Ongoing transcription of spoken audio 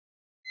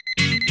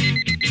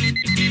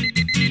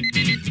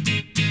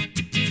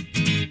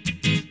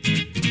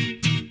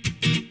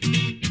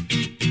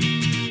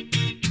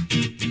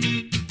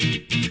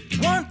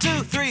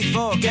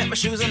my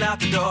shoes and out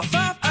the door.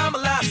 5, I'm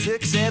alive.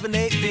 6, 7,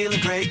 8,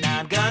 feeling great.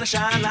 9, gonna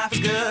shine, life is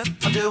good.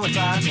 I'm doing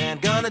 5, 10,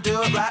 gonna do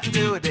it right and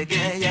do it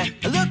again, yeah.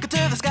 I look into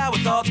the sky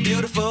with all the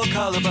beautiful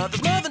color, but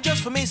there's more than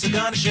just for me, so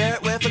gonna share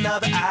it with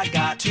another. I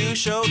got to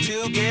show,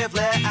 to give,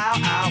 let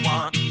out. I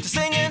want to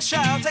sing and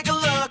shout. Take a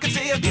look and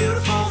see a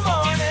beautiful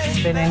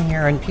morning. Been in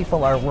here and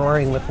people are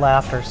roaring with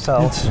laughter,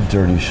 so. It's a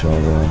dirty show,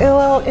 though.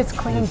 Well, it's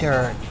clean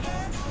dirt.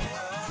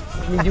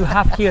 You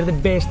have here the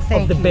best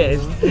of the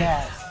best.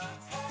 Yes.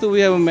 So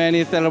we have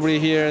many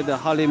celebrities here. The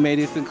Holly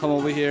Madison come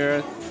over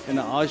here, and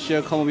the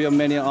Usher come over here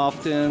many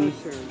often,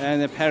 and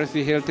the Paris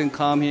Hilton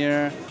come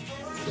here.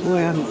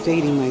 Boy, I'm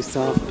dating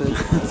myself, but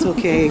it's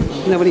okay.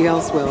 Nobody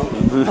else will.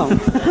 Oh.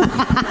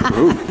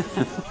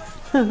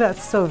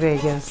 That's so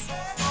Vegas.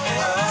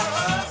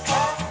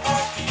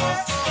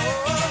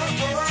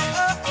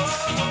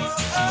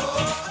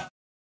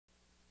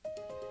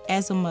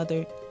 As a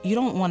mother, you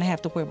don't want to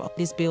have to worry about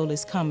this bill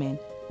is coming,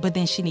 but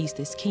then she needs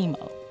this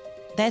chemo.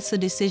 That's a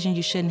decision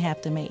you shouldn't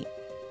have to make.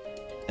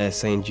 At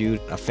St. Jude,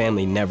 a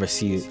family never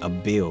sees a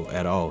bill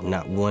at all,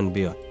 not one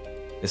bill.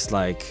 It's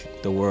like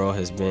the world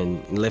has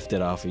been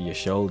lifted off of your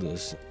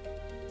shoulders.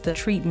 The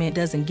treatment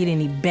doesn't get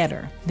any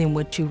better than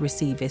what you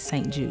receive at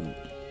St. Jude.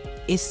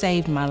 It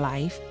saved my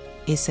life.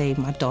 It saved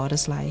my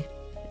daughter's life.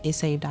 It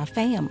saved our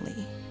family.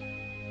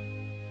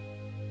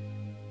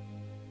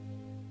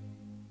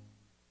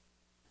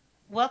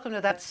 Welcome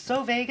to That's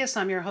So Vegas.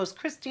 I'm your host,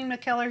 Christine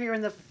McKeller, here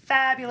in the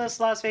fabulous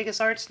Las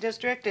Vegas Arts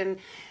District. And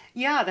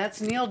yeah,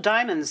 that's Neil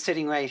Diamond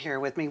sitting right here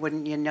with me,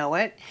 wouldn't you know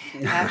it?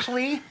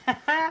 Actually,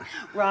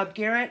 Rob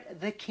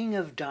Garrett, the King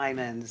of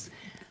Diamonds.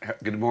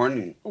 Good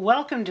morning.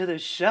 Welcome to the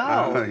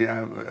show.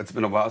 Yeah, it's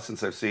been a while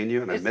since I've seen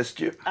you, and I missed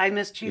you. I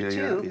missed you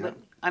too, but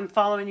I'm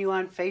following you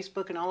on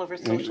Facebook and all over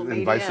social media.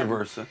 And vice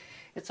versa.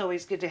 It's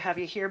always good to have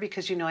you here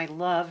because, you know, I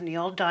love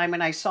Neil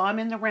Diamond. I saw him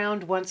in the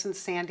round once in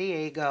San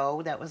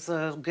Diego. That was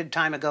a good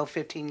time ago,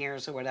 15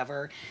 years or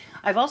whatever.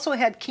 I've also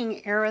had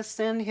King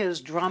Arison,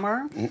 his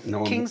drummer.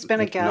 No, King's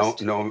been a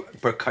guest. No,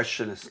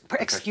 percussionist.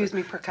 Excuse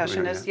me,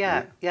 percussionist.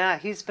 Yeah,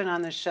 he's been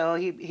on the show.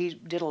 He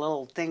did a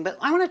little thing. But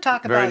I want to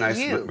talk about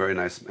you. Very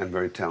nice and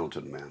very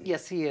talented man.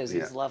 Yes, he is.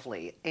 He's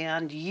lovely.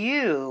 And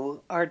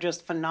you are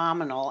just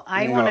phenomenal.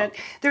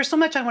 There's so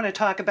much I want to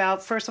talk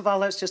about. First of all,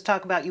 let's just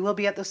talk about you will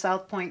be at the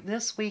South Point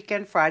this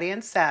weekend, Friday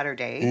and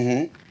Saturday.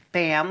 Mm-hmm.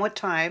 Bam, what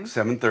time?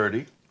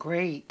 7:30.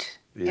 Great.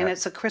 Yeah. And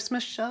it's a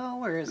Christmas show,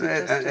 or is it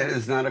just It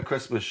is not a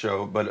Christmas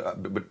show, but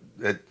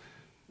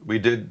we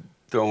did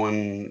throw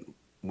in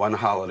one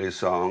holiday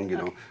song, you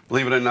know.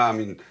 Believe it or not, I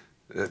mean,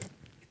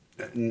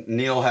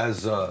 Neil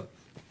has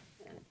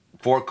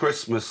 4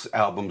 Christmas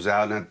albums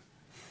out, and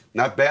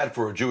not bad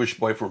for a Jewish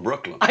boy from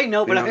Brooklyn. I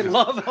know, but I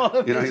love all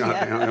of these.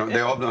 They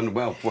all done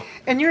well.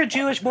 And you're a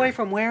Jewish boy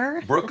from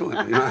where?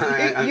 Brooklyn.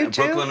 You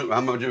too? Brooklyn.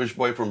 I'm a Jewish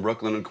boy from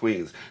Brooklyn and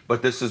Queens.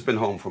 But this has been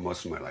home for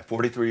most of my life,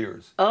 43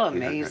 years. Oh,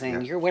 amazing. Yeah.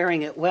 You're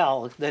wearing it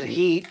well. The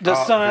heat, the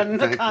sun,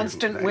 the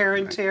constant wear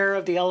and tear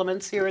of the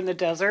elements here in the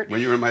desert.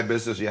 When you're in my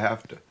business, you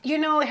have to. You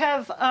know,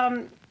 have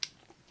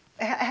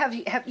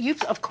you,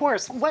 of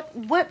course,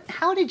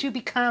 how did you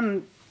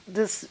become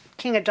this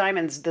King of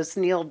Diamonds, this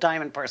Neil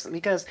Diamond person?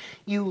 Because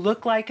you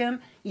look like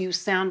him, you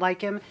sound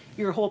like him,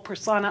 your whole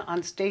persona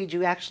on stage,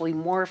 you actually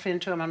morph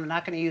into him. I'm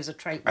not going to use a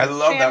trait. I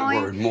love channeling.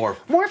 that word, morph.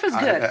 Morph is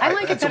good. I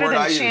like it better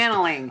than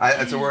channeling.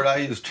 It's a word I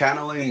use.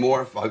 Channeling,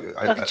 morph.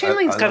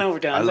 Channeling's kind of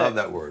overdone. I love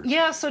that word.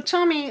 Yeah, so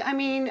tell me, I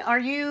mean, are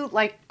you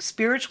like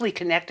spiritually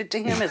connected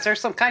to him? Is there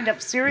some kind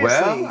of seriously?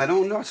 Well, I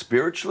don't know.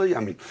 Spiritually, I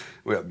mean,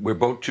 we're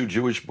both 2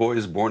 Jewish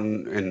boys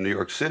born in New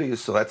York City,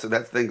 so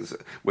that's things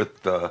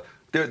with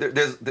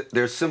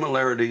there's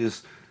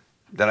similarities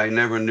that I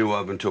never knew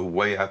of until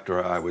way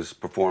after I was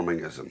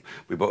performing as him.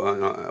 We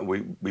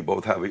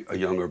both have a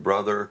younger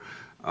brother.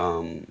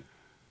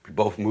 We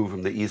both moved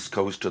from the East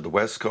Coast to the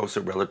West Coast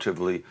at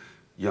relatively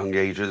young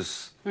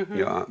ages.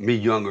 Mm-hmm. Me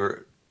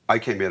younger. I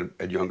came in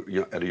at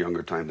a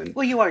younger time than.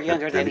 Well, you are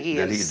younger than he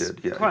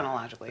did. Yeah.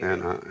 Chronologically.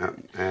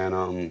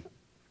 And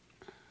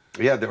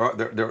yeah, there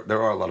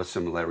are a lot of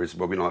similarities,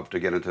 but we don't have to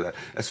get into that.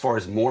 As far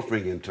as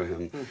morphing into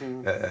him,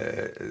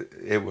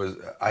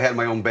 I had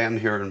my own band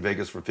here in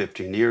Vegas for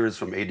 15 years,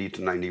 from 80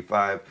 to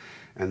 95,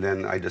 and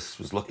then I just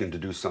was looking to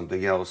do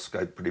something else.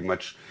 I pretty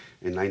much,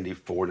 in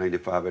 94,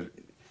 95,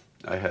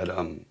 I had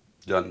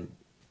done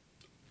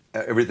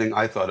everything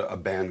I thought a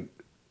band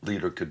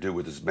leader could do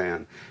with his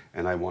band,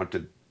 and I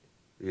wanted,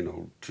 you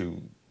know,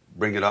 to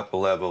bring it up a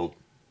level.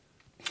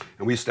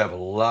 And we used to have a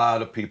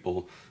lot of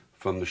people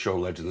from the show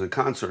Legends in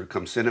Concert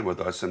come sit in with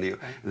us,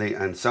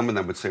 and some of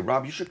them would say,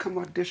 "Rob, you should come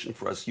audition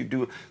for us. You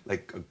do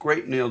like a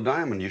great Neil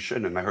Diamond. You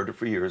should." And I heard it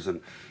for years, and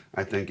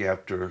I think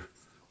after,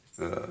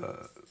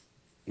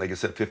 like I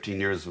said, 15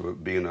 years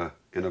of being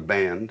in a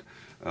band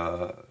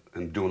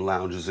and doing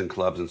lounges and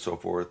clubs and so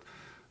forth,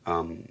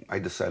 I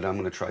decided I'm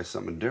going to try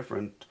something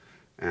different,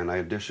 and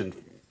I auditioned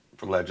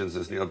for Legends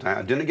as Neil Diamond.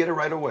 I didn't get it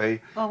right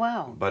away. Oh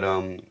wow! But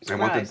I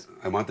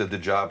wanted the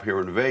job here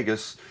in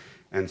Vegas.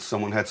 And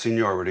someone had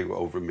seniority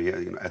over me,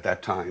 you know, at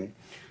that time,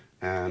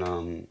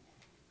 and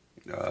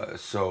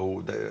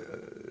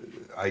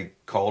I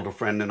called a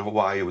friend in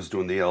Hawaii who was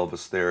doing the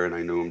Elvis there, and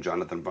I knew him,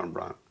 Jonathan Von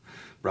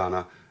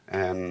Brana,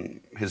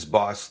 and his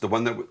boss, the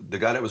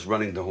guy that was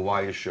running the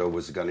Hawaii show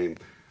was a guy named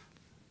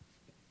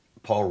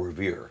Paul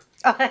Revere.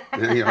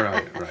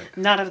 Yeah, right.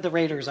 Not of the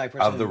Raiders, I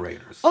presume. Of the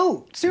Raiders.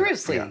 Oh,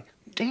 seriously? Yeah.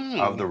 Dang.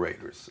 Of the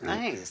Raiders.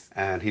 Nice.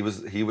 And he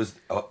was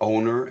a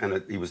owner,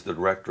 and he was the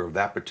director of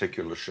that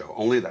particular show,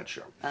 only that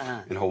show,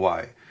 in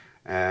Hawaii.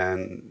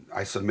 And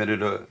I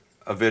submitted a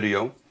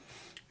video,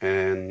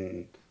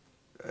 and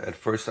at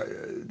first,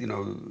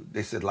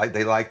 they said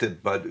they liked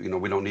it, but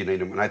we don't need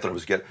any. And I thought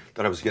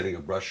I was getting a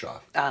brush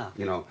off.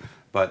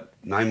 But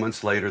 9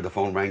 months later, the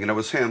phone rang, and it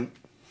was him.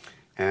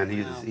 And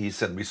he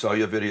said, we saw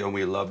your video and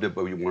we loved it,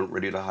 but we weren't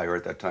ready to hire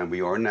at that time.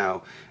 We are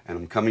now, and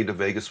I'm coming to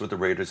Vegas with the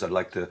Raiders. I'd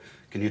like to,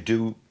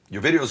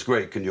 your video's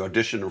great, can you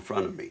audition in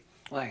front of me?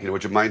 Right.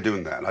 Would you mind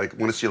doing that? I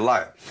want to see you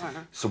live.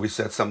 So we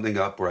set something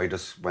up where I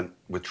just went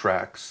with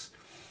tracks,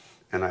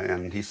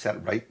 and he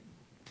sat right,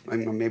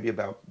 maybe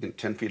about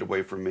 10 feet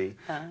away from me,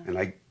 and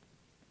it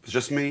was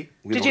just me.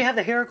 Did you have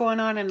the hair going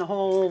on and the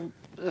whole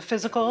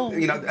physical?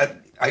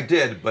 I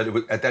did,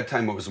 but at that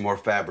time it was more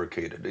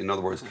fabricated. In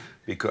other words,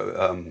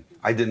 because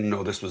I didn't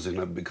know this was going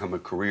to become a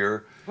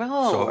career.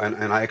 Oh. So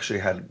and I actually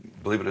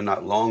had, believe it or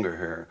not, longer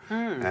hair,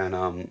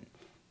 and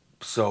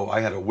so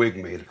I had a wig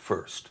made at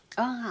first.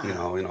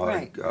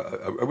 Right.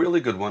 A really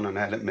good one, and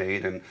I had it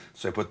made, and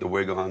so I put the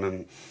wig on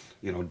and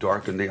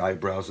darkened the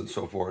eyebrows and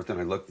so forth,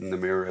 and I looked in the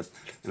mirror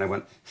and I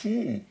went,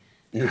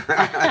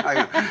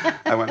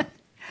 I went.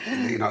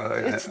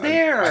 It's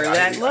there.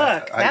 That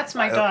look. That's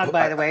my dog,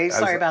 by the way.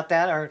 Sorry about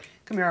that. Our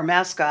come here, our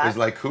mascot. It's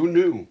like, who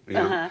knew?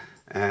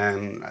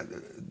 And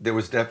there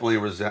was definitely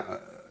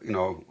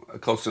a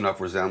close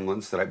enough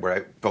resemblance where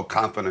I felt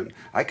confident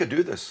I could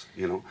do this.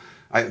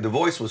 The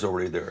voice was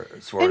already there.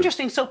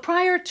 Interesting. So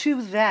prior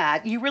to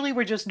that, you really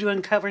were just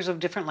doing covers of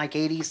different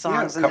 80s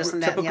songs and this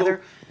and that and the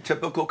other.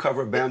 Typical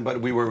cover band,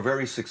 but we were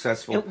very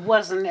successful. It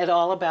wasn't at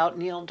all about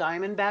Neil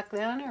Diamond back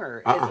then,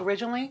 or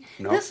originally.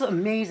 No. This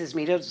amazes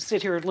me to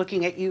sit here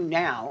looking at you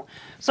now.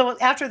 So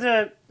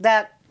after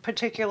that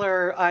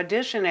particular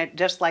audition,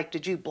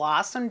 did you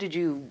blossom? Did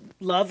you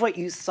love what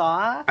you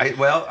saw?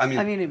 I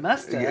mean, it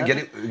must have.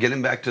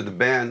 Getting back to the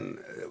band,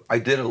 I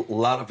did a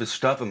lot of his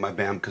stuff in my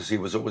band because he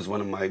was always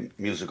one of my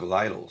musical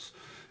idols.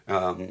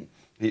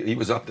 He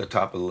was up the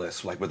top of the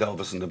list, like with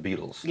Elvis and the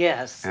Beatles.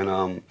 Yes.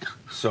 And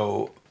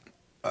so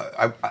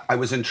I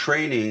was in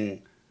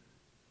training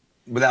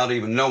without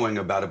even knowing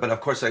about it, but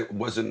of course I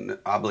wasn't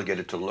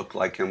obligated to look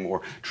like him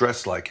or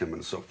dress like him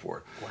and so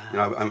forth.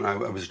 Wow. I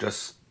was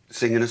just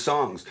singing his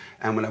songs,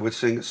 and when I would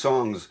sing his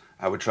songs,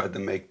 I would try to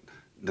make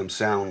them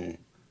sound.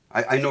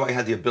 I know I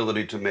had the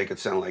ability to make it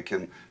sound like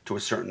him to a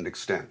certain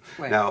extent.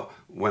 Right. Now,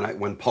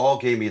 when Paul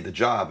gave me the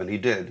job, and he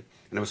did,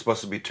 and it was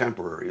supposed to be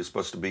temporary, it was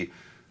supposed to be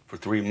for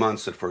 3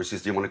 months at first. He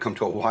said, "Do you want to come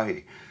to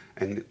Hawaii?"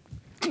 And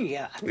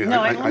yeah.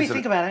 Let me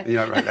think about it.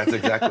 Yeah, right. That's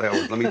exactly how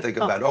it was. Let me think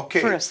about it.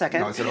 Okay. For a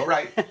second. I said, all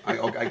right,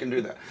 I can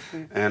do that.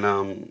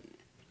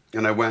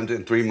 And I went,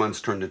 and 3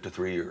 months turned into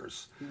 3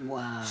 years.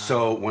 Wow.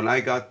 So when I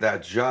got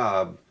that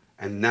job,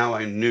 and now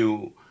I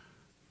knew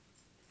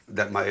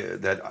that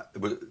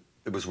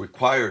it was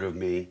required of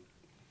me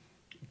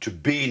to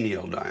be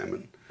Neil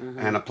Diamond,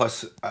 and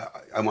plus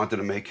I wanted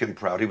to make him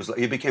proud.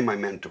 He became my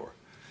mentor.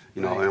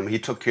 He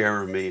took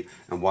care of me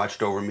and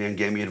watched over me and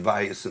gave me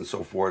advice and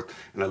so forth.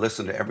 And I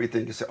listened to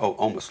everything he said. Oh,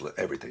 almost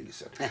everything he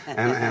said.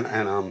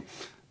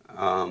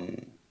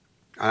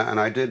 And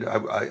I did.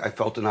 I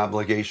felt an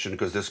obligation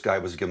because this guy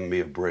was giving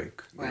me a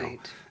break. Right.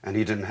 And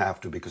he didn't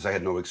have to because I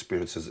had no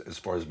experience as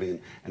far as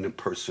being an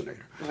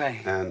impersonator.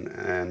 Right.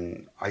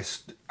 And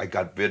I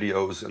got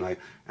videos and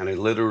I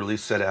literally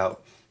set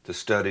out to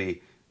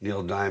study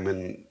Neil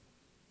Diamond,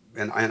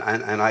 and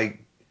I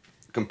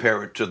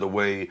compare it to the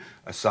way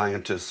a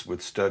scientist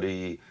would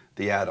study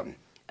the atom.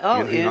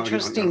 Oh,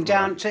 interesting,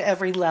 down to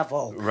every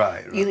level.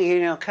 Right.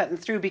 Cutting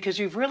through, because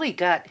you've really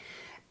got,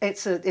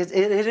 it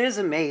is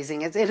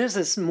amazing. It is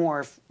this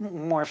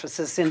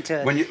morphosis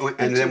into...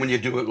 Then when you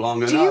do it long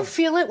enough... Do you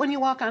feel it when you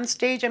walk on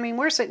stage? I mean,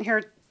 we're sitting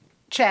here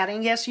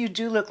chatting. Yes, you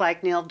do look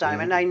like Neil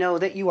Diamond. I know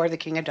that you are the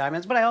king of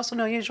diamonds, but I also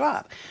know you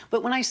drop.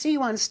 But when I see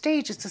you on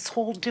stage, it's this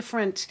whole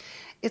different...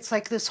 It's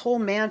like this whole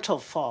mantle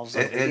falls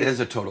over It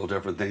is a total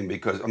different thing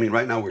because,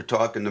 right now we're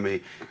talking to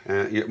me,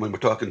 when we're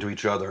talking to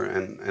each other,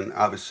 and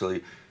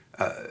obviously,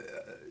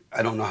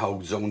 I don't know how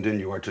zoned in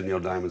you are to Neil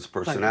Diamond's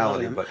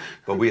personality,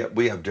 but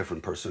we have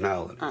different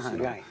personalities.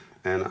 Right.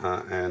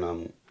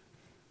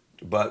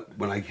 But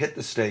when I hit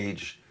the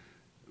stage,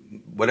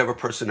 whatever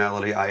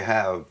personality I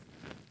have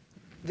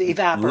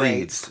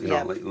evaporates.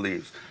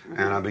 Leaves,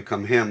 and I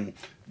become him,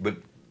 but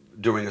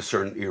during a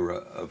certain era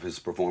of his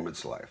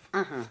performance life,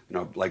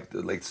 like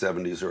the late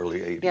 70s, early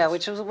 80s. Yeah,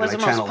 which was the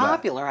most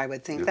popular, I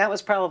would think. Yeah. That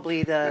was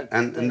probably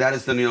and that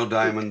is the Neil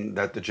Diamond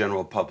that the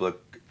general public,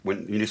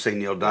 when you say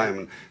Neil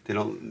Diamond, they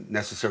don't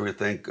necessarily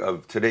think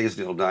of today's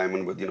Neil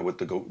Diamond with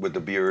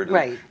the beard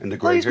and the gray hair.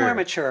 Well, he's more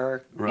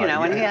mature, right.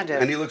 And he had to.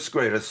 And he looks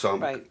great. So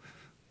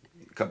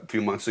a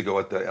few months ago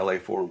at the LA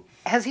Forum.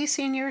 Has he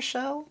seen your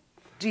show?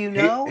 Do you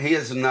know? He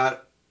has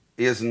not.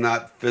 He has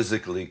not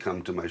physically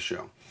come to my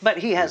show. But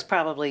he has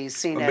probably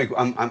seen it.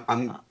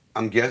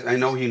 I'm guess. I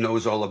know he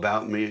knows all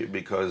about me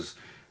because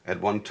at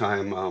one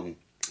time,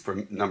 for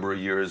a number of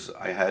years,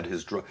 I had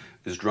his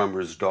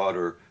drummer's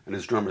daughter, and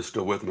his drummer's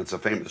still with him. It's a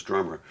famous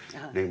drummer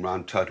named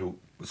Ron Tutt, who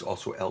was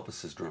also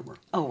Elvis's drummer.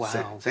 Oh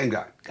wow! Same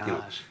guy. Gosh. You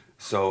know.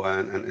 So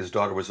and his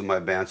daughter was in my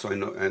band, so I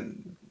know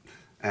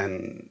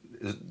and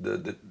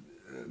the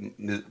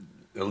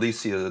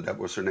Alicia, that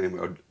was her name.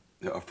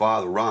 Her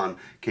father Ron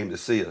came to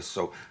see us.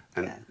 So.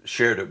 And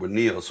shared it with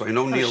Neil, so I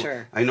know Neil.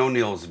 Sure. I know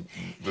Neil's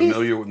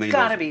familiar with me. He's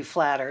got to be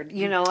flattered,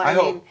 you know. I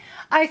mean,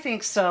 I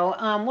think so.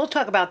 We'll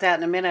talk about that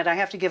in a minute. I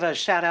have to give a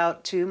shout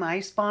out to my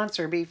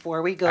sponsor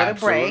before we go to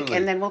break,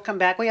 and then we'll come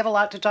back. We have a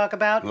lot to talk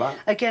about.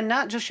 Again,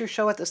 not just your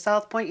show at the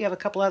South Point. You have a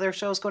couple other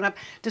shows going up.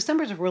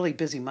 December's a really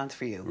busy month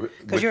for you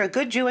because you're a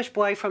good Jewish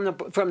boy from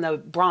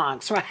the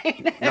Bronx,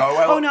 right? No,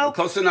 well, no,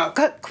 close enough.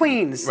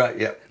 Queens. Right.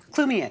 Yeah.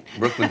 Clue me in.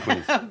 Brooklyn,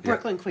 Queens.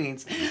 Brooklyn,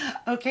 Queens.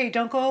 Okay,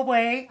 don't go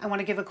away. I want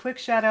to give a quick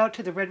shout out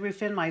to the Red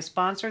Roof Inn, my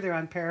sponsor. They're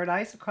on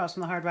Paradise across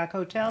from the Hard Rock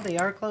Hotel. They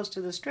are close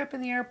to the Strip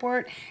and the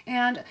airport,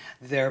 and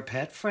they're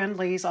pet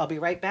friendlies. I'll be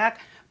right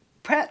back.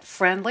 Pet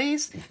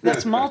friendlies?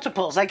 That's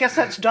multiples. I guess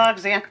that's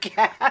dogs and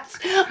cats.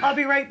 I'll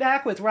be right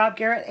back with Rob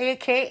Garrett,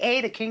 a.k.a.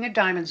 the King of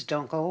Diamonds.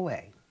 Don't go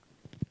away.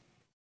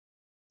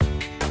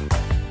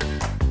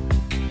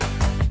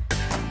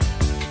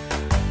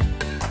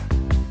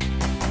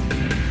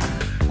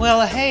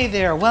 Well, hey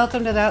there.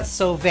 Welcome to That's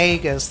So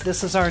Vegas.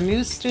 This is our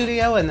new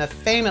studio in the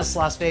famous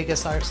Las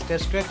Vegas Arts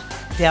District,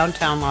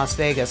 downtown Las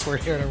Vegas. We're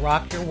here to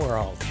rock your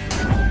world.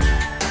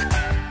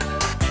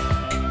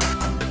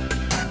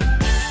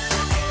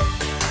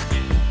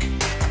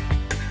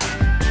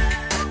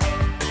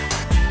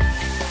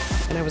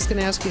 And I was going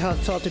to ask you how it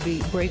felt to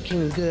be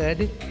breaking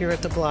good here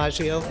at the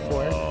Bellagio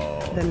for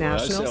the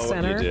National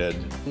Center. What you did.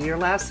 Your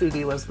last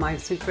CD was My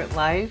Secret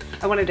Life.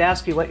 I wanted to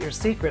ask you what your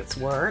secrets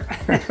were.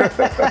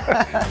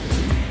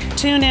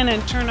 Tune in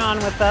and turn on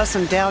with us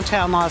in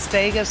downtown Las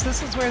Vegas.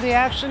 This is where the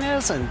action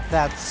is, and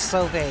That's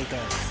So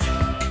Vegas.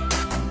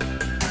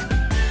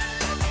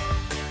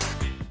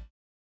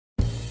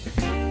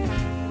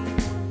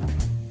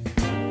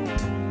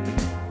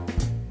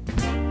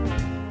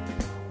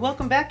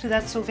 Welcome back to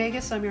That's So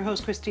Vegas. I'm your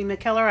host, Christine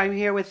McKeller. I'm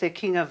here with the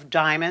King of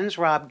Diamonds,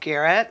 Rob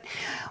Garrett.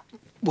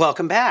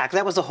 Welcome back.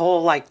 That was a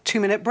whole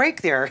 2-minute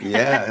break there.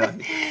 Yeah.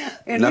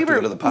 And we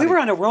were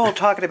on a roll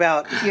talking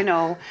about,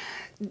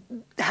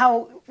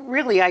 how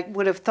really I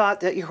would have thought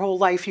that your whole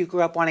life you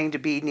grew up wanting to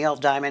be Neil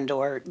Diamond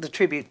or the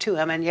tribute to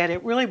him, and yet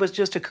it really was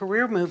just a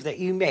career move that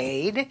you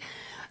made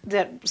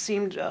that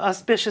seemed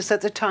auspicious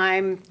at the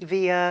time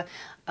via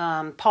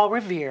Paul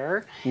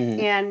Revere.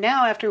 And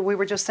now, after we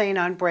were just saying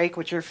on break,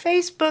 which your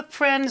Facebook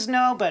friends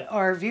know, but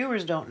our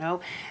viewers don't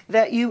know,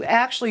 that you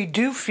actually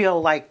do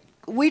feel like,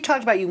 we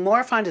talked about you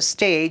morph onto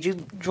stage, you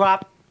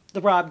drop the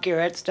Rob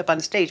Garrett, step on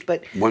stage,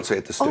 but once I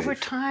hit the stage, over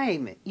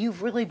time,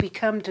 you've really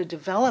become to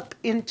develop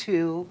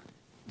into,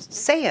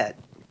 say it,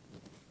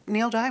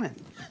 Neil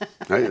Diamond.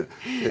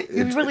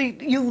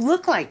 You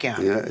look like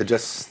him. Yeah, it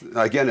just,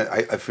 again,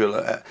 I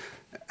feel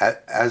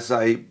as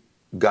I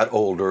got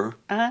older,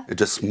 it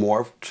just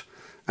morphed,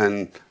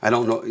 and I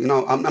don't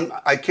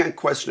know, I can't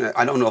question it.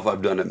 I don't know if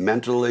I've done it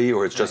mentally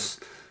or it's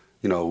just,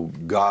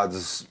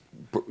 God's,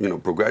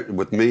 progress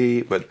with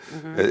me, but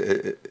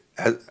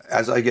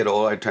as I get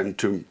older, I tend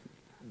to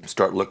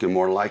start looking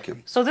more like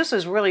him. So this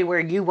is really where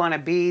you want to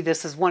be.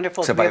 This is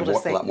wonderful Except to be I able to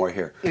say. A lot more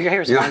hair. Your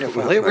hair is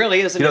wonderful. It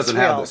really is. He doesn't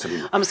have this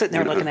anymore. I'm sitting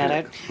there looking at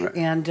it, right.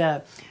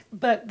 And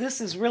but this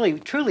is really,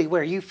 truly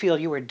where you feel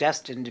you were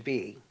destined to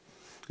be.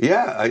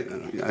 Yeah,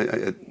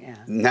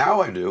 now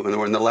I do. And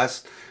in the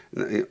last,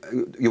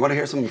 you want to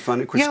hear something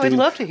funny, Christine? Yeah, I'd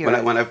love to hear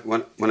it.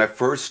 When I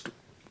first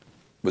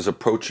was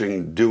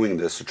approaching doing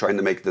this, or trying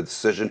to make the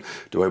decision,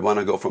 do I want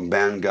to go from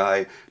band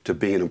guy to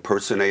being an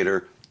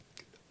impersonator,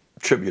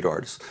 tribute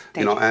artist?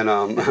 I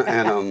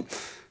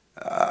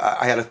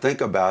had to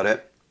think about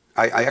it.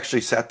 I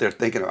actually sat there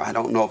thinking, I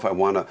don't know if I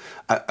want to,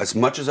 as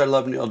much as I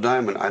love Neil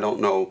Diamond, I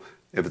don't know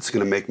if it's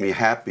going to make me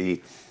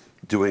happy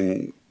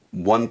doing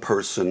one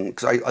person,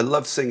 because I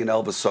love singing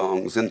Elvis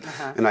songs, and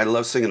I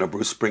love singing a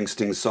Bruce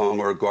Springsteen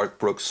song or a Garth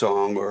Brooks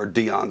song or a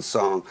Dion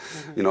song,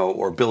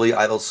 or Billy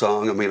Idol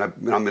song.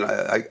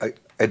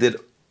 I did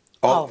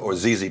all, or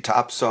ZZ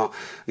Top song.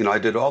 I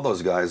did all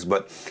those guys,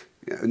 but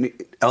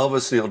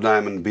Elvis, Neil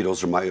Diamond,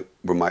 Beatles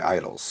were my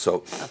idols.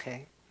 So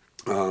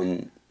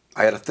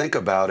I had to think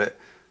about it,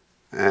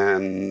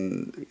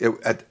 and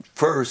at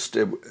first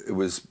it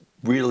was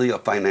really a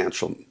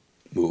financial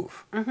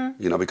move,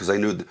 because I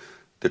knew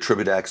the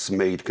tribute acts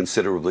made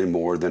considerably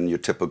more than your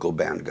typical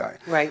band guy.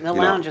 Right, and the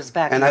lounges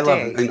back in the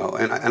day.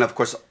 And of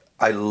course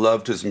I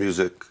loved his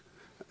music,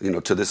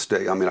 to this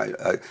day.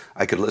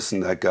 I could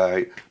listen to that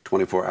guy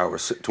 24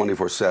 hours,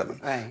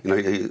 24/7. Right.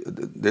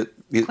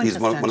 He's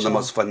one of the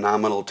most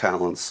phenomenal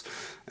talents,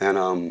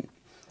 and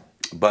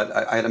but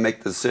I had to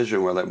make the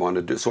decision what I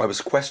wanted to do. So I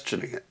was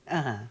questioning it.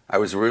 I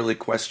was really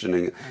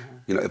questioning it.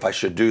 if I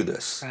should do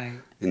this. Right.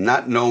 And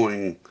not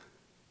knowing,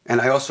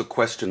 and I also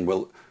questioned,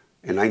 well,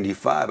 in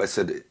 '95, I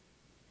said,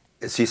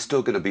 is he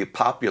still going to be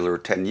popular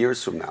 10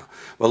 years from now?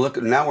 Well,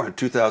 look, now we're in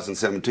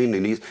 2017,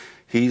 and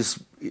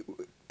he's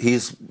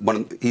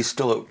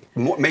still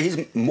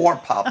he's more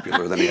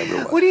popular than he ever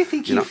was. What do you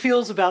think he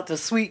feels about the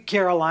Sweet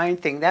Caroline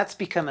thing? That's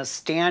become a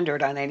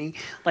standard on any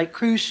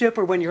cruise ship,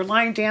 or when you're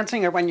line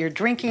dancing, or when you're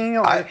drinking,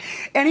 or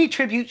any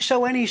tribute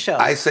show, any show.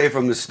 I say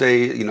from the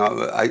stage,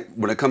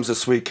 when it comes to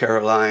Sweet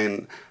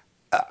Caroline,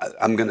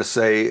 I'm going to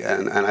say,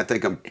 and I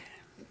think I'm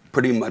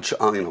pretty much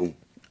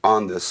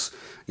on this,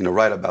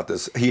 right about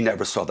this. He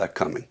never saw that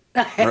coming.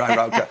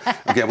 Right?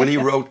 Okay, when he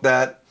wrote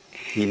that,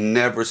 he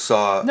never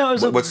saw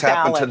what's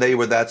happened today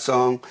with that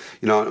song.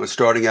 It was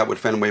starting out with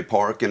Fenway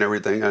Park and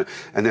everything, and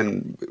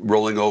then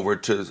rolling over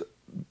to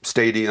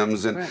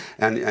stadiums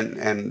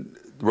and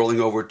rolling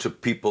over to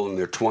people in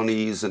their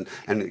 20s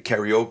and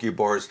karaoke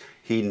bars.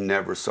 He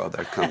never saw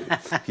that coming.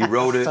 He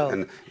wrote it,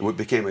 and it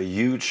became a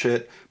huge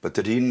hit. But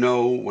did he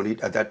know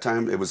at that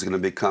time it was going to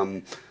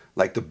become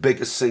like the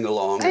biggest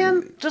sing-along?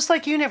 And just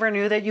like you never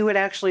knew that you would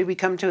actually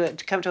come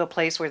to a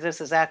place where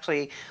this is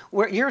actually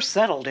where you're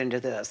settled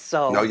into this.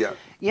 So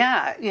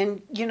yeah,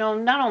 and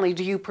not only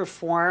do you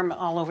perform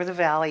all over the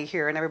valley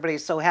here, and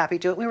everybody's so happy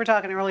to it. We were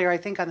talking earlier, I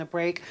think on the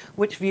break,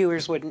 which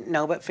viewers wouldn't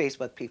know, but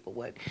Facebook people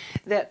would.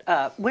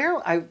 That where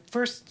I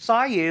first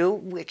saw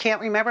you, I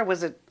can't remember.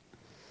 Was it?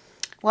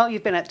 Well,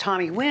 you've been at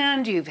Tommy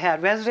Wind, you've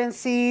had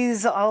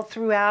residencies all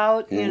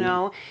throughout,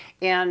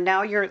 and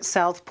now you're at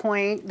South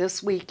Point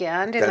this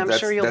weekend, and I'm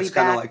sure you'll be back. That's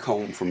kind of like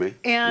home for me.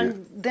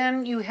 And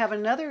then you have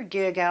another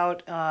gig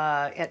out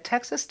at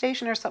Texas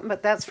Station or something,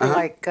 but that's for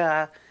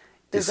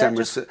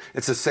December.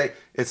 It's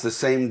the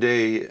same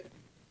day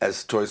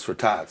as Toys for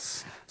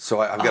Tots,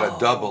 so I've got a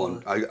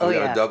double. I've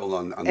got a double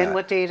on that. And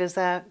what date is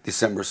that?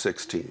 December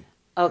 16th.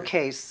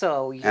 Okay,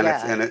 so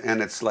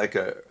and it's like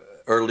a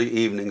early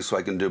evening, so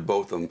I can do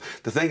both of them.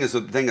 The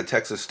thing at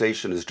Texas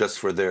Station is just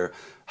for their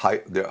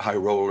high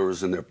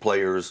rollers and their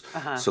players,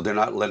 so they're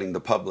not letting the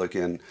public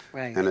in.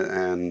 Right.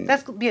 And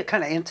that's going to be a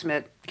kind of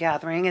intimate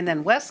gathering. And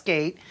then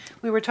Westgate,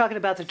 we were talking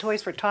about the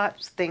Toys for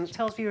Tots thing.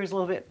 Tell viewers a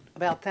little bit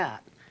about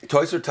that.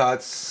 Toys for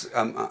Tots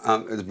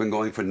has been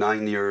going for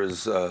 9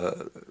 years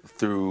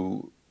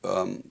through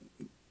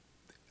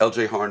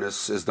L.J.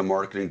 Harness is the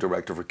marketing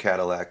director for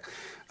Cadillac.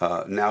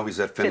 Now he's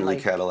at Finley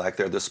Cadillac.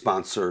 They're the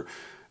sponsor.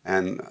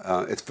 And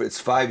it's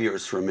 5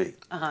 years for me,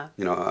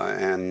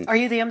 and are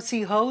you the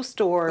MC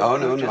host or? Oh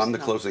no, I'm the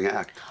closing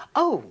act.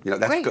 Oh,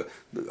 that's great.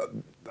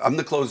 Good. I'm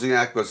the closing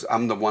act because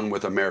I'm the one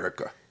with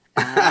America.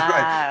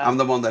 Right? I'm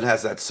the one that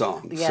has that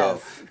song.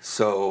 Yes.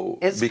 So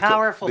it's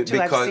powerful too.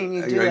 I've seen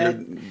you do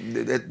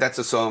it. That's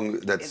a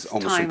song that's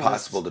almost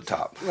impossible to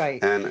top.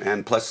 Right.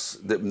 And plus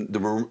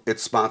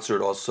it's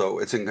sponsored also.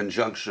 It's in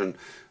conjunction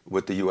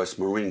with the U.S.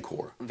 Marine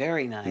Corps.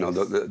 Very nice.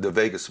 The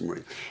Vegas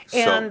Marine.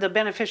 And the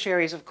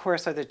beneficiaries, of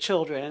course, are the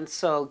children.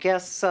 So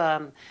guests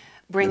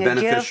bring a gift.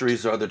 The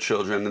beneficiaries are the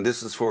children, and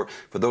this is for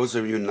those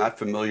of you not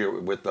familiar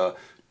with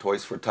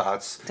Toys for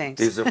Tots.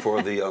 Thanks. These are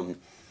for the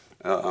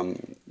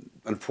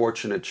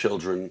unfortunate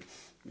children.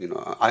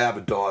 I have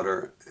a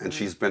daughter, and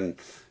she's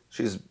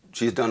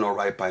done all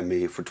right by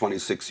me for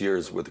 26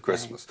 years with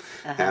Christmas,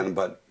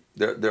 but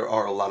there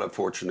are a lot of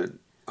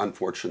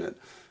unfortunate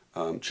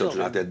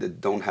children out there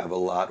that don't have a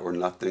lot or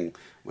nothing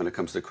when it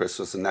comes to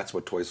Christmas, and that's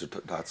what Toys for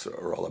Tots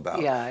are all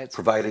about. Yeah, it's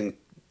providing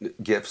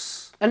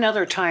gifts.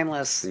 Another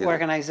timeless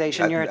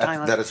organization. You're a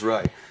timeless. That is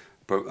right.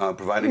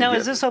 Providing. Now,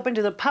 gifts. Is this open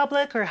to the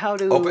public, or how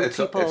do people?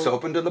 It's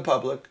open to the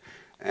public,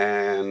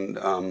 and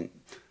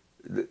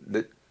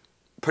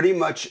pretty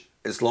much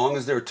as long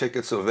as there are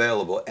tickets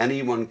available,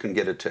 anyone can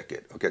get a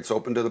ticket. Okay, it's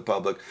open to the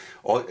public.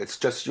 It's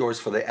just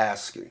yours for the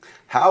asking.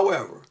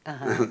 However,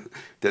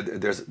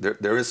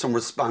 there is some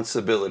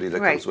responsibility that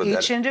comes with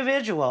that. Each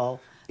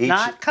individual,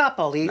 not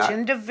couple. Each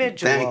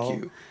individual.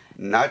 Thank you.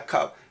 Not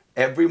couple.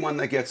 Everyone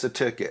that gets a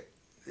ticket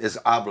is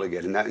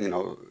obligated,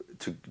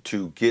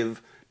 to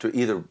give, to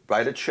either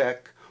write a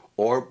check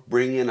or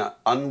bring in an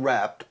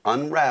unwrapped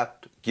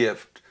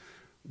gift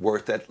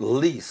worth at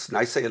least, and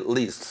I say at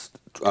least,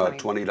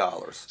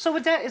 $20. So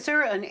is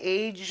there an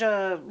age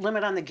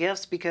limit on the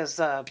gifts? Because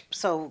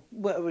it's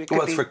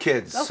for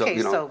kids.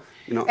 Okay, so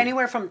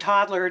anywhere from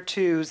toddler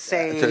to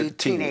say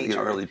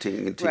teenager, early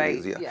teen,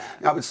 right? Yeah.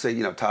 I would say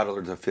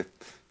toddler to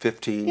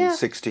 15,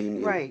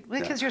 16. Right,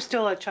 because you're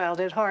still a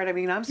child at heart. I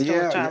mean, I'm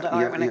still a child at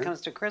heart when it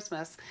comes to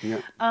Christmas. Yeah.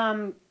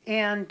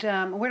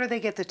 Where do they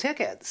get the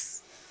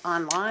tickets?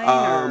 Online,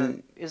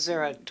 or is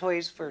there a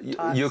Toys for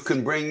Tots? You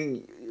can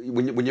bring.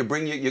 When you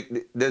bring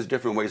there's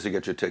different ways to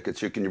get your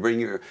tickets. You can bring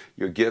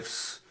your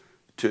gifts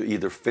to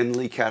either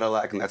Finley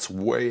Cadillac, and that's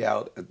way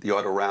out at the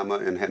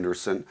Autorama in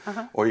Henderson,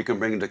 or you can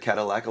bring them to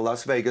Cadillac of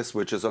Las Vegas,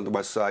 which is on the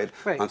west side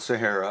on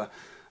Sahara.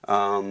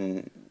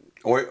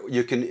 Or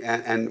you can,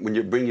 and when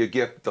you bring your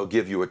gift, they'll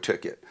give you a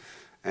ticket.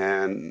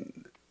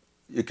 And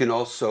you can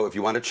also, if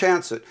you want to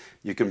chance it,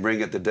 you can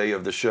bring it the day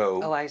of the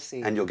show. Oh, I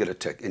see. And you'll get a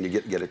ticket, and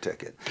you get a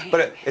ticket.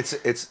 But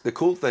it's the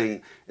cool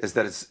thing is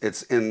that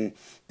it's in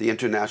the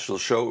international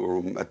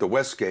showroom at the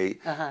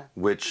Westgate,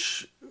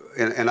 which.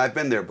 And I've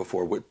been there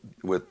before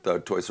with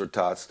Toys for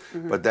Tots,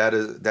 but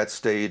that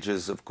stage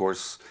is, of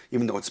course,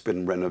 even though it's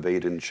been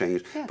renovated and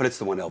changed, but it's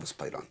the one Elvis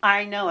played on.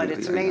 I know it.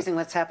 It's amazing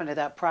what's happened to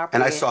that property.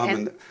 And I saw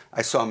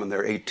him in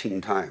there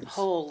 18 times.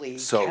 Holy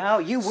cow!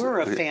 You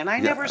were a fan. I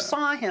never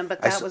saw him,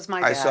 but that was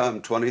my dad. I saw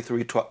him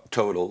 23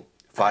 total,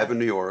 5 in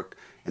New York,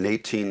 and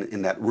 18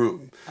 in that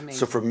room. Amazing.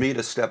 So for me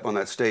to step on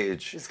that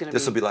stage,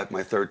 this will be like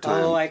my 3rd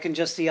time. Oh, I can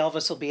just see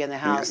Elvis will be in the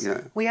house.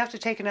 Yeah. We have to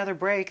take another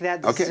break.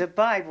 That's zip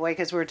by, boy,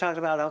 because we were talking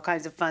about all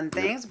kinds of fun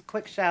things.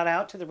 Quick shout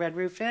out to the Red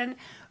Roof Inn.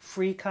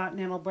 Free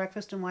continental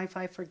breakfast and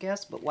Wi-Fi for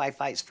guests, but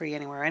Wi-Fi's free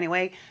anywhere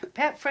anyway.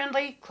 Pet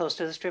friendly, close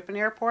to the Strip and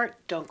airport.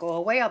 Don't go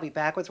away. I'll be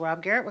back with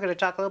Rob Garrett. We're going to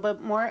talk a little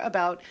bit more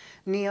about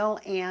Neil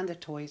and the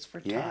Toys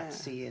for Tots.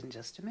 See you in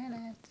just a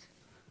minute.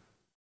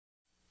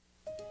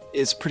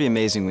 It's pretty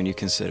amazing when you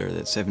consider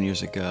that 7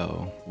 years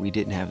ago, we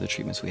didn't have the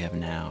treatments we have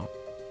now.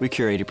 We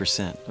cure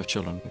 80% of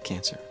children with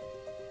cancer.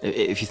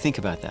 If you think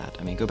about that,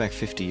 I mean, go back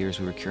 50 years,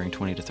 we were curing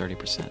 20 to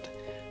 30%.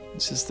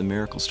 This is the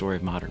miracle story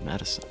of modern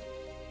medicine.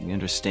 We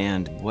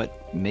understand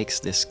what makes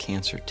this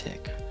cancer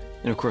tick.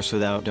 And of course,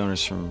 without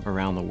donors from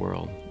around the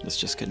world, this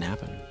just couldn't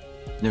happen.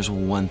 And there's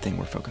one thing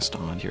we're focused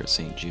on here at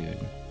St. Jude,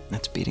 and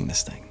that's beating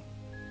this thing.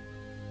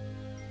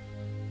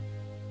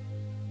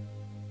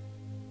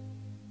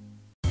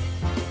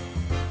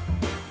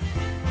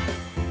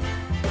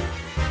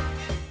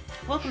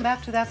 Welcome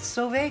back to That's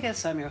So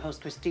Vegas. I'm your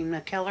host, Christine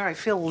McKeller. I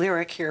feel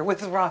lyric here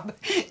with Rob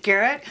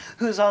Garrett,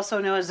 who's also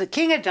known as the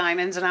King of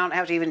Diamonds, and I don't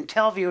have to even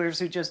tell viewers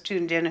who just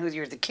tuned in who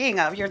you're the king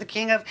of. You're the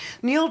king of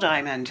Neil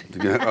Diamond.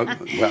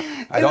 Well,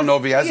 I don't know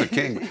if he has a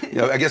king.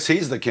 I guess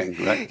he's the king,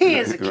 right? He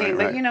is the king,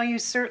 right. But you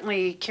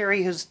certainly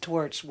carry his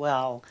torch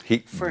well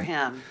for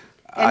him.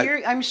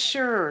 And I'm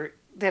sure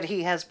that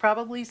he has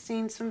probably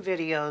seen some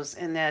videos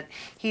and that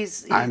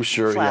he's I'm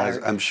sure flattered. he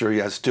has. I'm sure he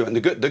has too. And the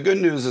good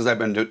news is I've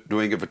been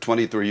doing it for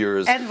 23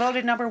 years and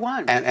voted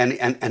 #1.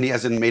 And he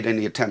hasn't made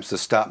any attempts to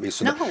stop me.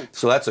 So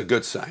so that's a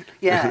good sign.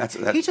 Yeah. that's,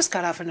 he just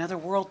got off another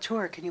world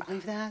tour. Can you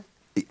believe that?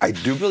 I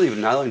do believe it.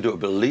 Not only do I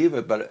believe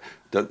it, but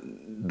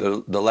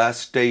the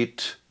last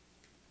state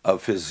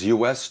of his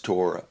U.S.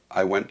 tour,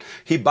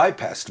 he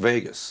bypassed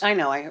Vegas. I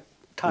know. I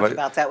talked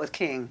about that with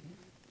King.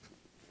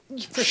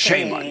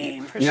 Shame on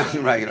you.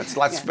 Right. It's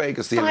Las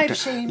Vegas.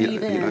 Shame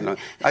even.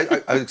 I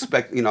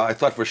expect. I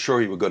thought for sure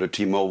he would go to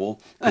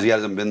T-Mobile because he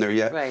hasn't been there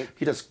yet. Right.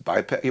 He just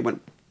bypassed. He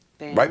went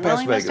right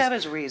past he Vegas. Must have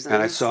his reasons.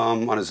 And I saw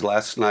him on his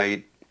last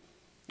night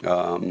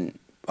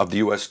of the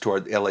U.S. tour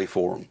at the L.A.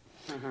 Forum,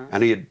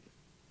 and he had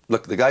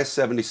look. The guy's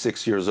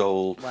 76 years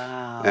old.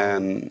 Wow.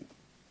 And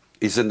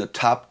he's in the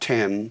top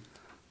 10.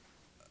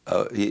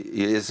 He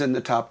is in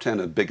the top 10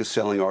 of biggest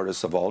selling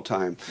artists of all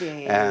time.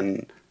 Yeah.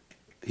 And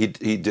he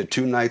did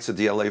 2 nights at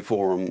the LA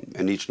Forum,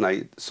 and each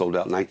night sold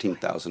out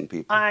 19,000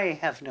 people. I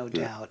have no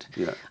doubt.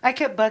 Yeah. I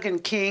kept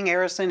bugging King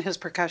Arison, his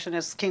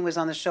percussionist. King was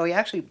on the show. He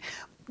actually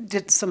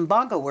did some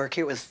bongo work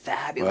here. It was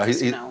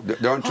fabulous.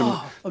 There aren't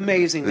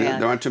amazing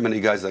man. There aren't too many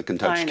guys that can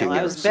touch I know. King Arison.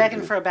 I was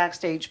begging for a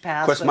backstage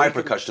pass. Of course, my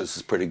percussionist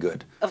is pretty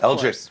good. Of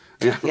LJ. course.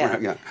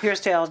 Yeah. Here's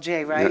to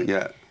LJ, right?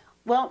 Yeah.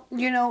 Well,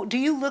 do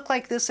you look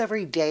like this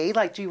every day?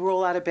 Like, do you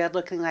roll out of bed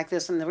looking like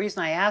this? And the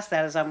reason I ask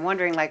that is I'm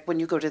wondering, like, when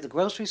you go to the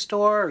grocery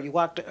store or you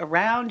walk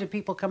around, do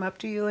people come up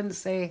to you and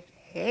say,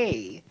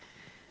 hey,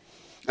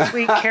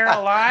 Sweet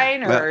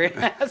Caroline, or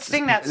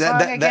sing that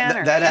song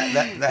again?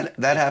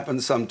 That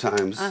happens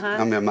sometimes.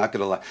 I mean, I'm not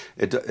going to lie.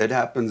 It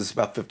happens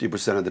about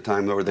 50% of the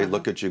time, or they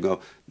look at you and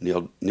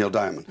go, Neil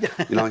Diamond.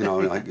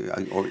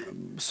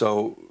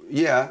 So,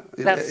 yeah.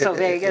 That's so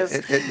Vegas.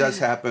 It does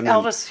happen.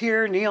 Elvis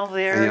here, Neil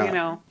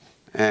there,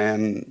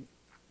 And,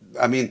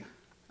 I mean,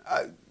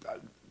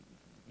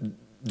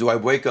 do I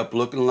wake up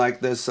looking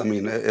like this? I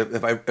mean,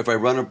 if I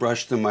run a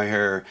brush through my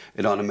hair,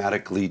 it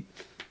automatically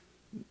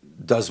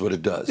does what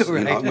it does.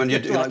 Right. When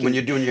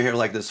you're doing your hair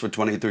like this for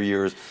 23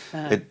 years,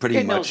 it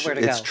pretty much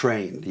it's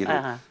trained.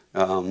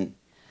 And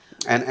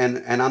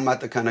I'm not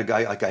the kind of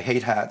guy, like, I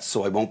hate hats,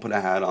 so I won't put a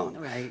hat on.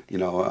 Right.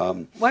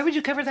 Why would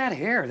you cover that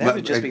hair? That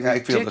would just be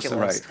ridiculous. I feel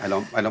this,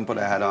 right. I don't put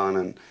a hat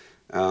on,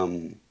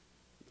 and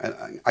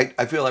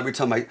I feel every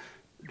time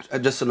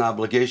just an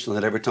obligation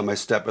that every time I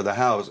step out of the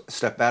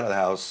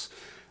house,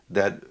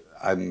 that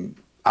I'm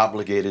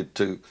obligated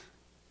to.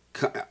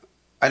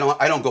 I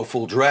don't go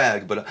full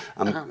drag, but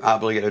I'm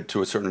obligated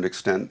to a certain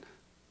extent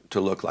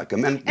to look like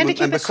him. And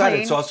besides,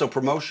 it's also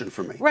promotion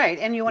for me. Right,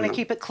 and you want to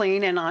keep it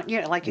clean and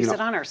like you said,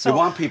 honor. So you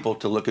want people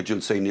to look at you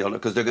and say Neil,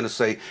 because they're going to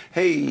say,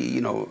 hey,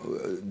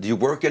 do you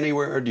work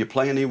anywhere? Do you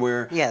play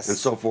anywhere? Yes. And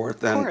so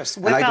forth. Of course.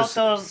 Whip out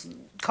those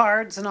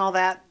cards and all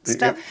that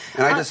stuff.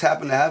 And I just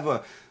happen to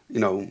have you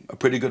know, a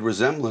pretty good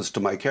resemblance to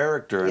my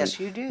character. Yes,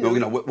 and, you do. You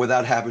know,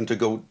 without having to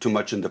go too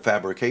much into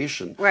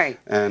fabrication. Right.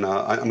 And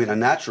I mean, a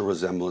natural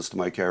resemblance to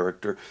my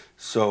character.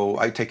 So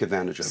I take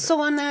advantage of it. So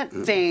on that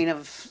vein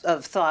of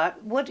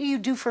thought, what do you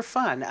do for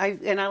fun?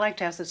 I like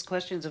to ask these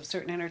questions of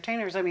certain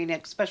entertainers. I mean,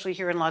 especially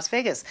here in Las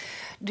Vegas.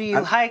 Do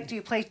you hike? Do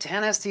you play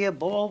tennis? Do you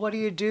bowl? What do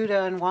you do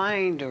to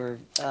unwind? Or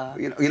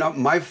you know,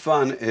 my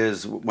fun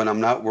is when I'm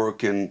not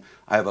working.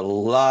 I have a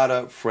lot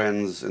of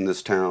friends in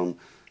this town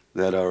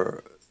that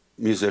are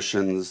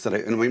musicians that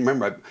and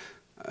remember,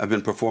 I've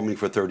been performing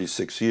for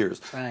 36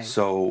 years. Right.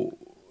 So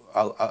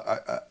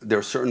there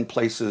are certain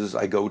places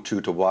I go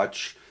to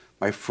watch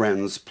my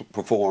friends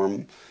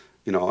perform,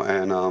 you know,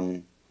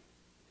 and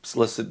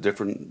solicit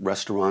different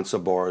restaurants or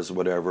bars or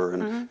whatever,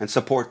 and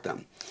support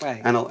them.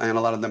 Right. And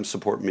a lot of them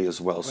support me as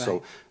well.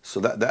 Right. So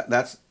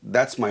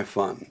that's my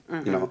fun,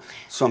 you know.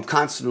 So I'm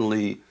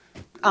constantly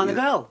on the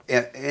go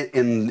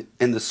in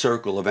the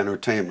circle of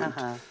entertainment.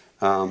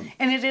 And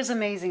it is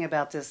amazing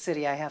about this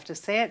city, I have to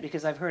say it,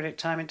 because I've heard it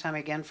time and time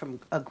again from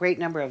a great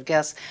number of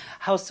guests,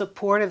 how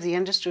supportive the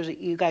industry that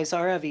you guys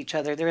are of each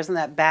other. There isn't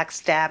that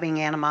backstabbing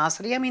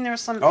animosity. I mean,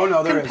 there's some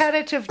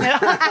competitive...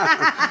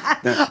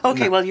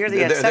 Okay, well, you're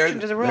the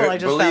exception to the rule, I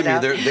just found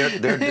out. Believe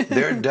me,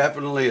 there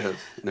definitely is.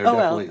 There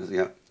definitely is,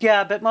 yeah.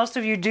 Yeah, but most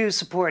of you do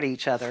support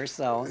each other,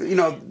 so... You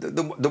know,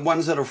 the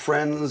ones that are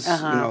friends, you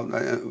know,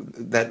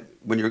 that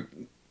when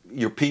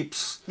you're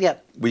peeps,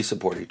 we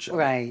support each other.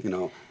 Right. You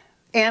know.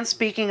 And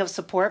speaking of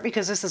support,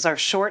 because this is our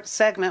short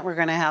segment, we're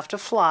going to have to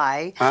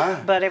fly.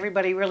 But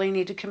everybody really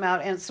need to come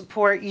out and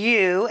support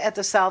you at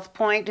the South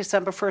Point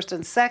December 1st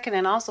and 2nd,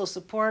 and also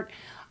support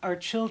our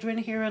children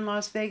here in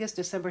Las Vegas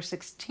December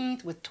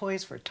 16th with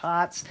Toys for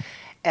Tots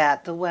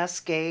at the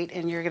West Gate.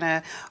 And you're going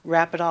to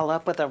wrap it all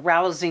up with a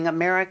rousing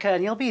America,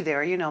 and you'll be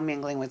there, you know,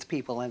 mingling with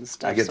people and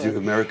stuff. I get to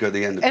America at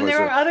the end. And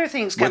there are other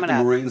things coming up. With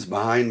the Marines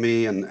behind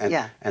me and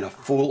a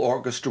full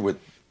orchestra with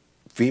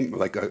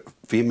like a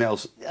female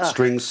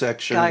string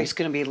section. God, it's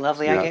going to be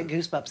lovely. Yeah. I get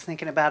goosebumps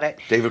thinking about it.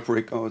 David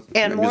Perico.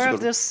 And more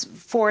of this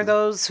for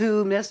those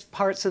who missed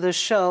parts of the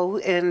show.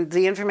 And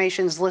the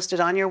information is listed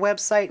on your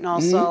website. And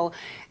also,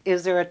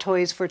 is there a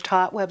Toys for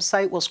Tot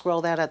website? We'll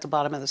scroll that at the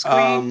bottom of the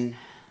screen.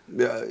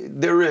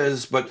 There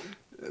is, but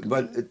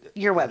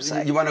your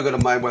website. You want to go to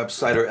my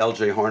website or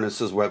LJ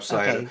Harness's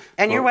website. Okay.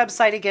 And your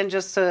website, again,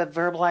 just to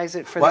verbalize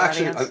it for the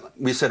audience. Actually,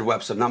 we said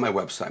website, not my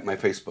website, my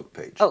Facebook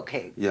page.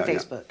 Okay, yeah,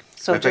 Facebook. Yeah.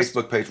 So my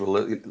Facebook page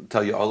will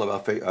tell you all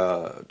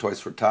about Toys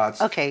for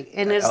Tots. Okay,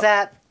 and is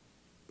that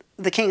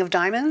the King of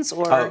Diamonds?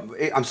 Or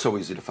I'm so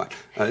easy to find.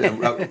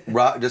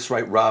 Just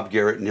write Rob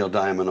Garrett, Neil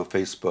Diamond on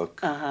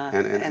Facebook.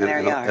 And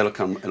there you are. It'll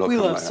come we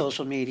love right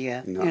social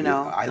media, you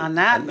know, on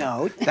that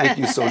note. Thank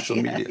you, social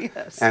media.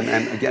 Yes.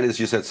 And again, as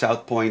you said,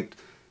 South Point,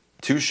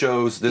 2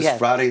 shows this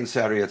Friday and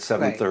Saturday at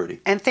 7:30.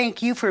 Right. And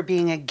thank you for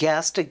being a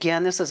guest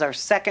again. This is our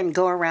second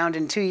go around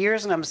in 2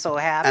 years, and I'm so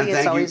happy.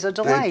 It's always a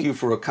delight. Thank you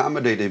for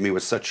accommodating me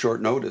with such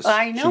short notice.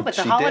 I know, but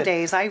the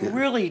holidays, I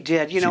really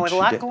did. You know, with a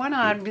lot going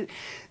on.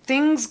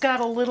 Things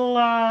got a little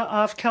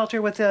off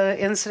kilter with the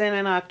incident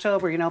in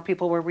October. You know,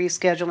 people were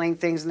rescheduling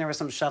things, and there was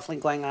some shuffling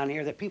going on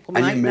here that people might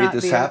not be. And you made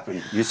this happen.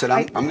 You said,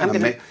 "I'm going to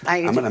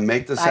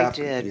make this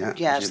happen." I did.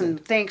 Yes,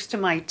 and thanks to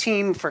my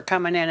team for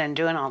coming in and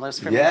doing all this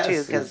for me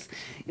too. Because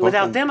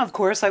without them, of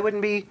course, I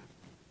wouldn't be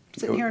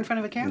sitting here in front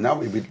of a camera. No,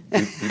 we'd be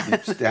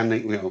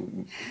standing, you know,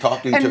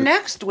 talking and to...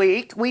 next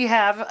week, we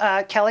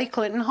have Kelly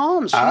Clinton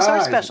Holmes. She's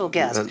our special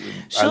guest.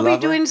 She'll be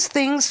doing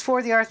things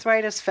for the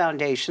Arthritis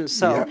Foundation.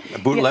 So a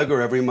bootlegger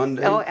every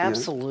Monday. Oh,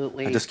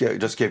 absolutely. I just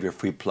gave you a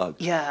free plug.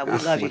 Yeah, we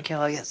love you,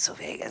 Kelly. It's So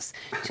Vegas.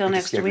 Till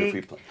next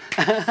week,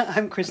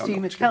 I'm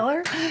Christine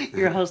McKeller,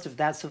 your host of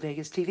That's So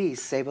Vegas TV.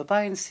 Say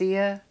bye-bye and see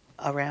ya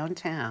around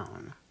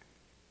town.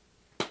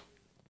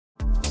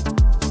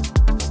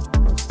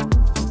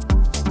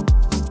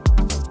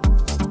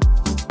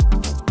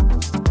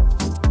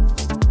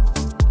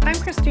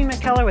 Christine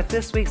McKeller with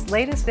this week's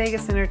latest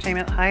Vegas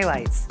entertainment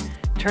highlights.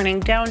 Turning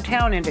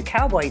downtown into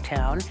Cowboy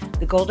Town,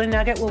 the Golden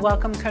Nugget will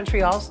welcome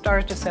Country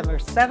All-Stars December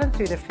 7th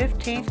through the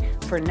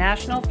 15th for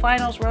National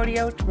Finals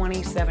Rodeo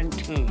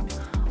 2017.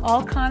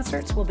 All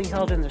concerts will be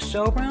held in the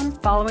showroom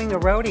following the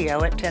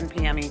rodeo at 10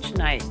 p.m. each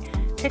night.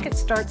 Ticket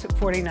starts at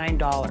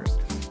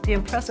 $49. The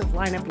impressive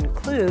lineup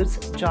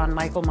includes John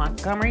Michael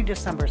Montgomery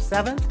December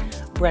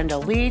 7th, Brenda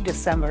Lee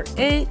December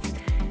 8th,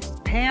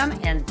 Pam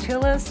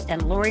Antilles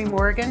and Lori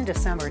Morgan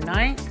December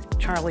 9th,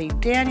 Charlie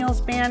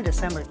Daniels Band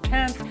December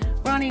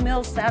 10th, Ronnie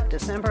Millsap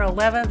December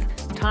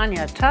 11th,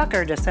 Tanya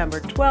Tucker December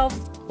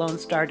 12th, Lone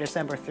Star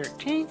December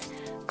 13th,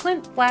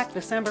 Clint Black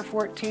December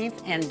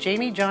 14th, and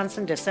Jamie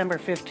Johnson December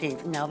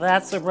 15th. Now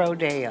that's a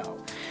rodeo.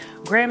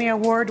 Grammy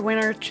Award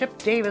winner Chip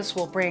Davis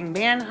will bring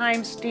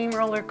Mannheim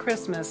Steamroller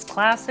Christmas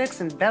classics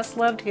and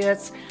best-loved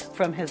hits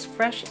from his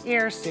Fresh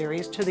Air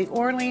series to the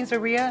Orleans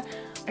Arena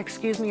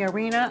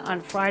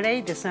on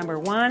Friday, December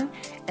 1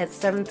 at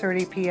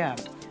 7:30 p.m.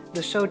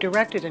 The show,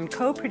 directed and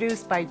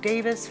co-produced by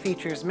Davis,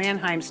 features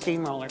Mannheim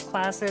Steamroller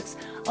classics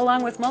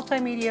along with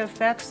multimedia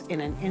effects in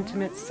an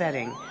intimate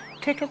setting.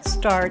 Tickets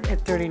start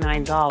at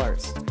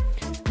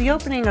 $39. The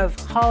opening of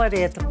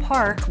Holiday at the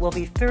Park will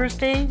be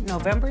Thursday,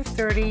 November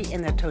 30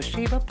 in the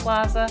Toshiba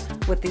Plaza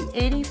with the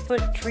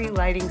 80-foot tree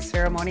lighting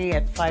ceremony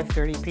at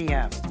 5:30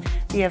 p.m.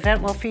 The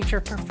event will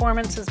feature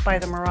performances by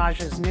the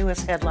Mirage's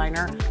newest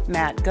headliner,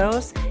 Matt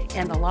Gose,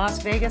 and the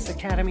Las Vegas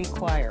Academy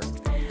Choir.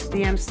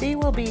 The MC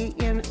will be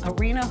in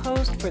arena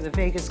host for the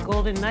Vegas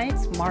Golden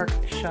Knights, Mark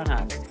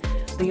Shunock.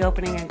 The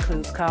opening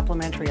includes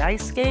complimentary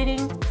ice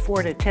skating,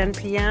 4 to 10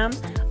 p.m.,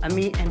 a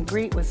meet and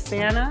greet with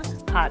Santa,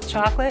 hot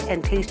chocolate,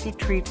 and tasty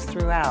treats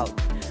throughout.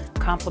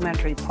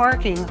 Complimentary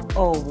parking,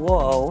 oh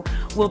whoa,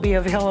 will be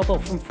available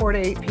from 4 to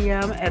 8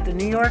 p.m. at the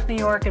New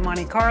York, and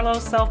Monte Carlo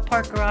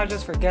self-park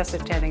garages for guests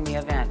attending the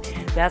event.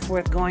 That's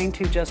worth going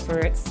to just for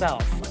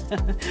itself.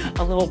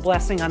 A little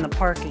blessing on the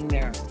parking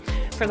there.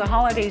 For the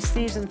holiday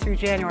season through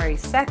January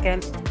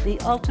 2nd, the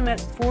ultimate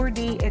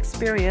 4D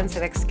experience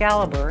at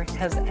Excalibur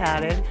has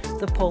added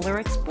the Polar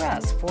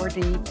Express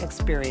 4D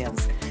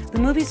experience. The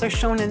movies are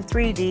shown in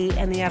 3D,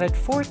 and the added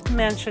fourth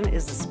dimension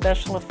is the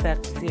special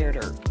effect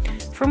theater.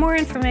 For more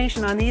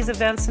information on these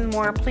events and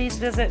more, please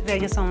visit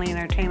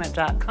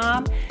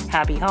VegasOnlyEntertainment.com.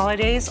 Happy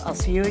holidays. I'll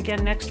see you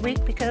again next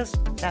week because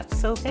that's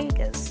so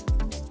Vegas.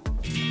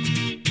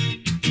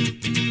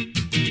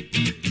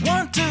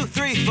 1, 2,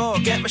 3, 4,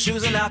 get my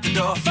shoes and out the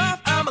door.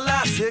 5, I'm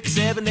alive. 6,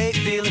 7, 8,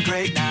 feeling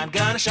great. 9,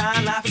 gonna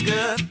shine, life is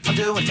good. I'm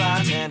doing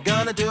fine. 10,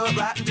 gonna do it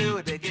right and do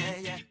it again.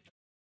 Yeah.